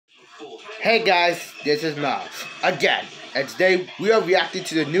Hey guys, this is Miles again, and today we are reacting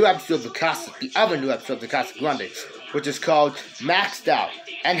to the new episode of the other new episode of the Casagrandes, which is called Maxed Out.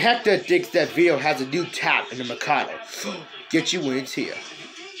 And Hector thinks that Vito has a new tap in the Mikado. Get your wins here.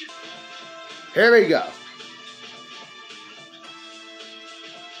 Here we go.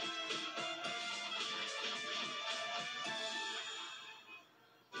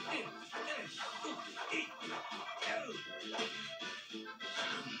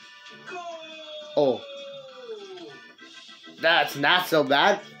 Oh, that's not so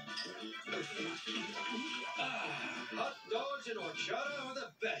bad. Hot dogs and horchata are the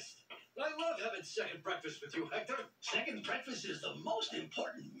best. I love having second breakfast with you, Hector. Second breakfast is the most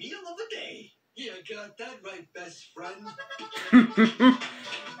important meal of the day. You got that right, best friend.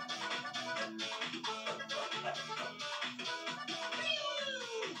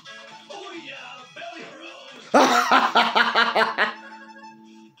 Oh yeah, belly rolls.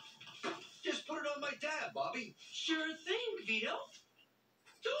 Just put it on my tab, Bobby. Sure thing, Vito.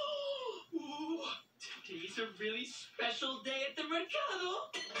 Ooh, today's a really special day at the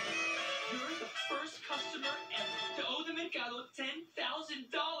Mercado. You're the first customer ever to owe the Mercado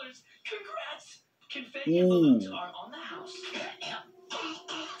 $10,000. Congrats! Confetti and balloons are on the house.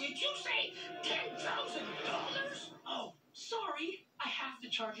 Did you say $10,000? Oh, sorry. I have to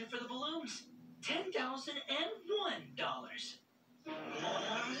charge you for the balloons. $10,001.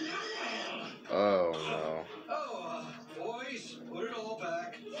 Oh no. Oh, boys, put it all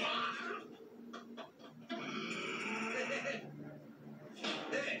back.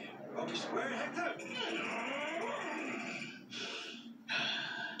 There, are we square, Hector?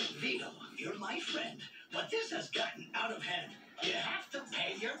 Vito, you're my friend, but this has gotten out of hand. You have to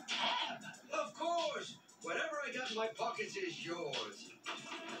pay your tab. Of course. Whatever I got in my pockets is yours.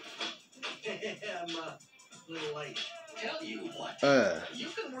 I'm a little late. Tell you what, you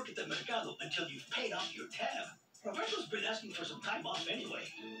can work at the Mercado until you've paid off your tab. Roberto's been asking for some time off anyway.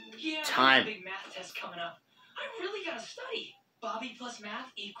 Yeah, Time. I have a big math test coming up. I really gotta study. Bobby plus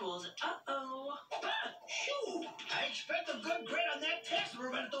math equals Shoo! I expect a good grade on that test,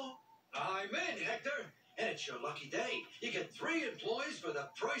 Roberto. I'm in, Hector. And it's your lucky day. You get 3 employees for the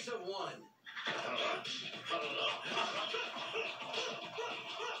price of 1.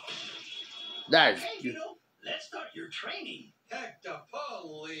 That is Hey, Vito, let's start your training. Hector,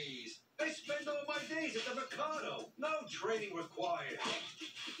 please. I spend all my days at the Mercado. No training required.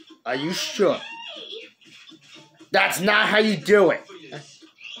 Are you sure? That's not how you do it. Don't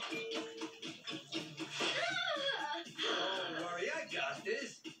worry, I got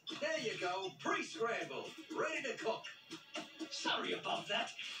this. There you go, pre-scrambled, ready to cook. Sorry about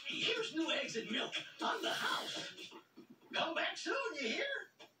that. Here's new eggs and milk on the house. Come back soon, you hear?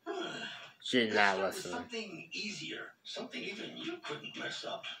 She's Let's not start with listening. something easier. Something even you couldn't mess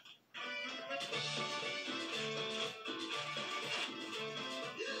up.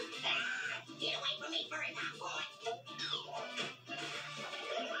 Get away from me, furry boy.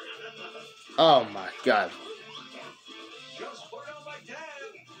 Oh my god. Just put it on my tab.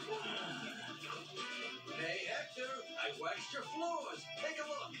 Hey, Hector, I waxed your floors. Take a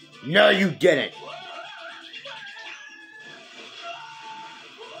look. No, you didn't.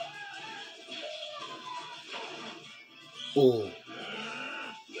 Oh.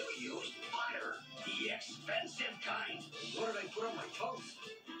 You used butter, the expensive kind. What did I put on my toast?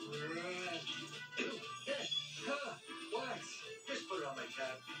 Wax. Just put it on my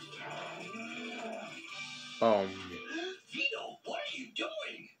tab. Vito, what are you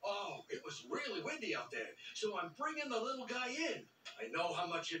doing? Oh, it was really windy out there, so I'm bringing the little guy in. I know how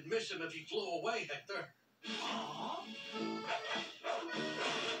much you'd miss him if he flew away, Hector.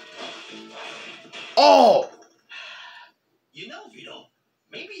 Oh! You know, Vito,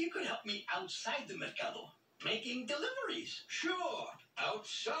 maybe you could help me outside the Mercado, making deliveries. Sure,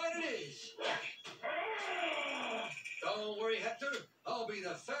 outside it is. Don't worry, Hector. I'll be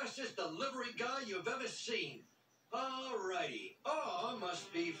the fastest delivery guy you've ever seen. Alrighty. R must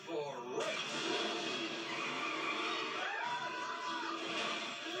be for race.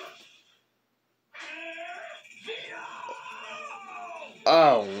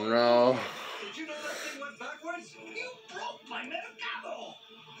 Oh no. Did you know that thing went backwards? You broke my Mercado.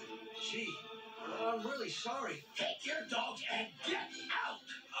 Gee, I'm really sorry. Take your dogs and get out.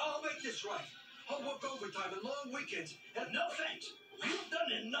 I'll make this right. I'll work overtime and long weekends. And No thanks. You've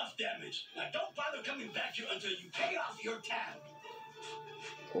done enough damage. Now don't bother coming back here until you pay off your tab.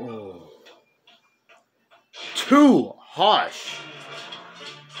 Oh. Too harsh.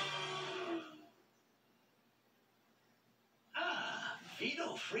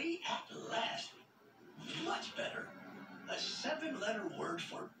 Vito free at last. Much better. A 7-letter word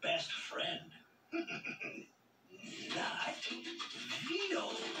for best. best friend. Not Vito.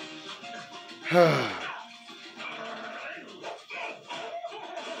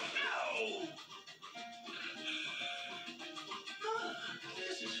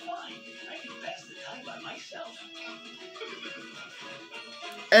 This is fine. I can pass the time by myself.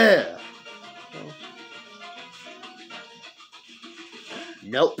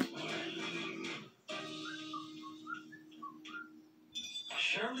 Nope.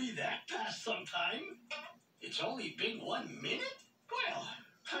 Surely that passed some time. It's only been 1 minute? Well,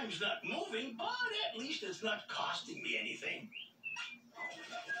 time's not moving, but at least it's not costing me anything.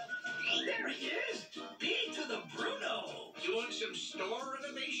 There he is! B to the Bruno! Doing some store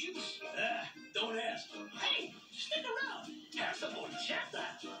renovations? Don't ask. Hey, stick around. Have some horchata.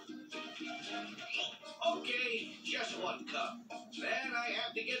 Okay, just 1 cup. Then I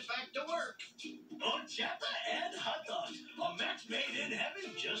have to get back to work. Horchata and hot dogs. A match made in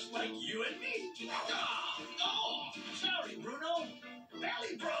heaven just like you and me. Oh, sorry, Bruno.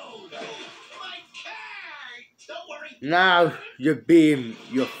 Belly Bro. My car! Don't worry. Now you're being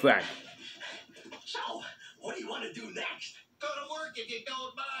your friend. So, what do you want to do next? Go to work if you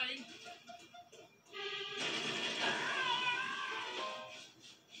don't mind.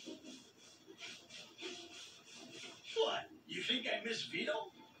 What? You think I miss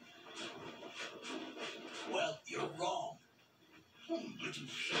Vito? Well, you're wrong.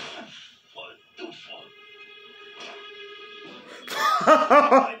 What the fuck?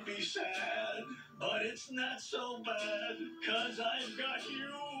 I'd be sad, but it's not so bad, 'cause I've got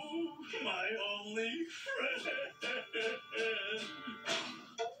you, my only friend.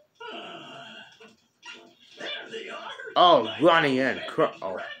 There they are. Oh, my Ronnie and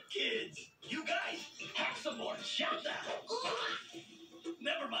kids. You guys have some more chata.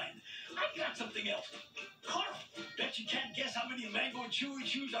 Never mind. I got something else. Carl, bet you can't guess how many mango chewy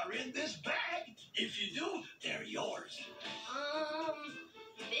chews are in this bag. If you do, they're yours.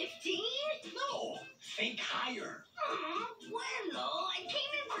 15? No, think higher. Bueno, I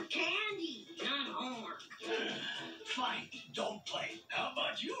came in for candy, not homework. Fine, don't play. How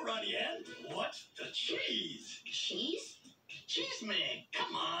about you, Ronnie Ann? What's the cheese? Cheese? Cheese man,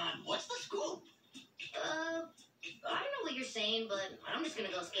 come on. What's the scoop? I don't know what you're saying, but I'm just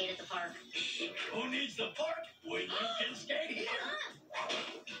gonna go skate at the park. Who needs the park when you can skate here?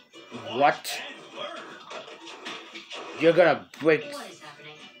 What? And learn. You're gonna break. What is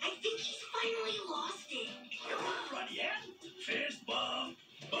happening? I think he's finally lost it. Come on, Ronnie Ann. Fist bump.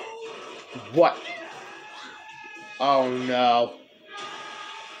 Boom. What? Oh no.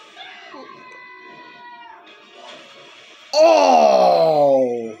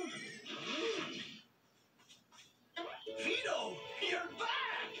 Oh! Vito, you're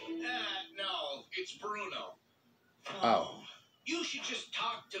back. No, it's Bruno. Oh. You should just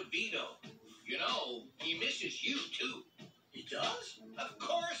talk to Vito. You know, he misses you too. He does? Of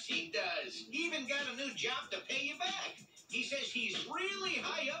course he does. He even got a new job to pay you back. He says he's really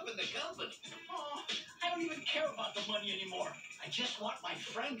high up in the company. Oh, I don't even care about the money anymore. I just want my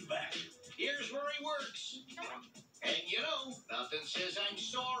friend back. Here's where he works. And you know, nothing says I'm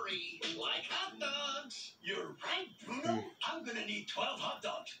sorry like hot dogs. You're right, Bruno. I'm gonna need 12 hot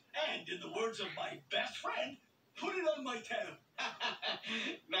dogs. And in the words of my best friend, put it on my tab.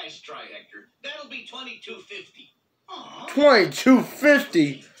 Nice try, Hector. That'll be $22.50. Aw.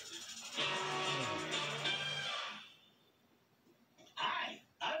 $22.50. Hi,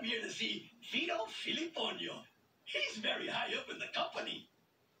 I'm here to see Vito Filipponio. He's very high up in the company.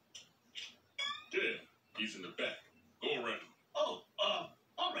 Yeah, he's in the back. Go around. Oh,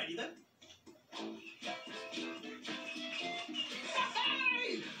 alrighty then.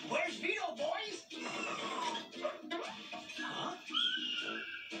 Hey, where's Vito, boys? Huh?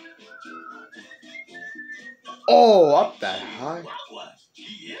 Oh, up that high. What?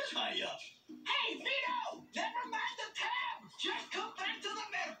 He is high up. Hey, Vito! Never mind the tab! Just come back to the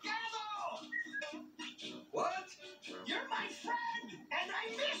mercado! What? You're my friend, and I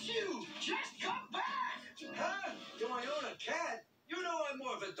miss you! Just come back! Huh? Do I own a cat? You know I'm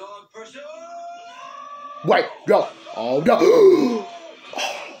more of a dog person. Wait, no. Oh no.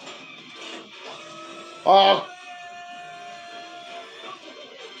 Oh.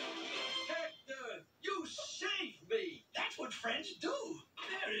 Hector, you saved me. That's what friends do.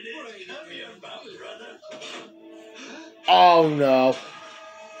 There it is. Come here, my brother. Oh no.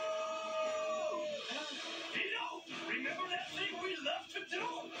 Vito, remember that thing we love to do?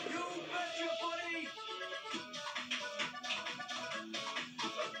 You betcha, buddy.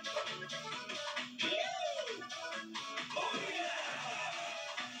 Oh, yeah!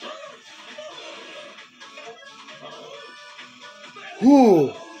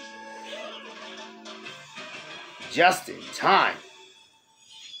 Whew. just in time.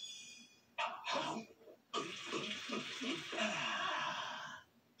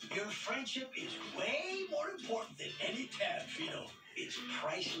 Your friendship is way more important than any tab, Vito. It's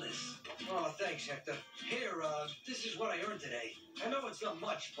priceless. Oh, thanks, Hector. Here, this is what I earned today. I know it's not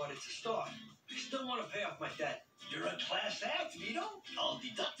much, but it's a start. I still want to pay off my debt. You're a class act, Vito. I'll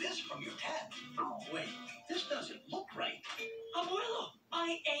deduct this from your tab. Wait, this doesn't look right. Abuelo,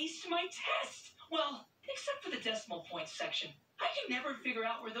 I aced my test. Well, except for the decimal point section. I can never figure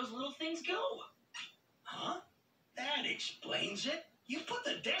out where those little things go. Huh? That explains it. You put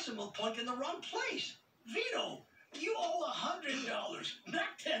the decimal point in the wrong place. Vito, you owe $100,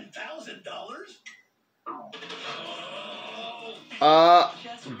 not $10,000.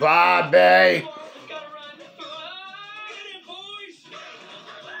 Bobby. Gotta run. Get it, boys!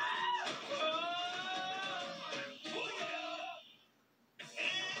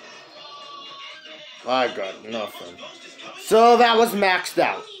 I got nothing. So that was maxed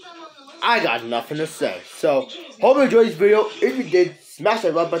out. I got nothing to say. So, hope you enjoyed this video. If you did, smash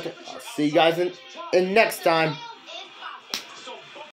that like button. I'll see you guys in next time.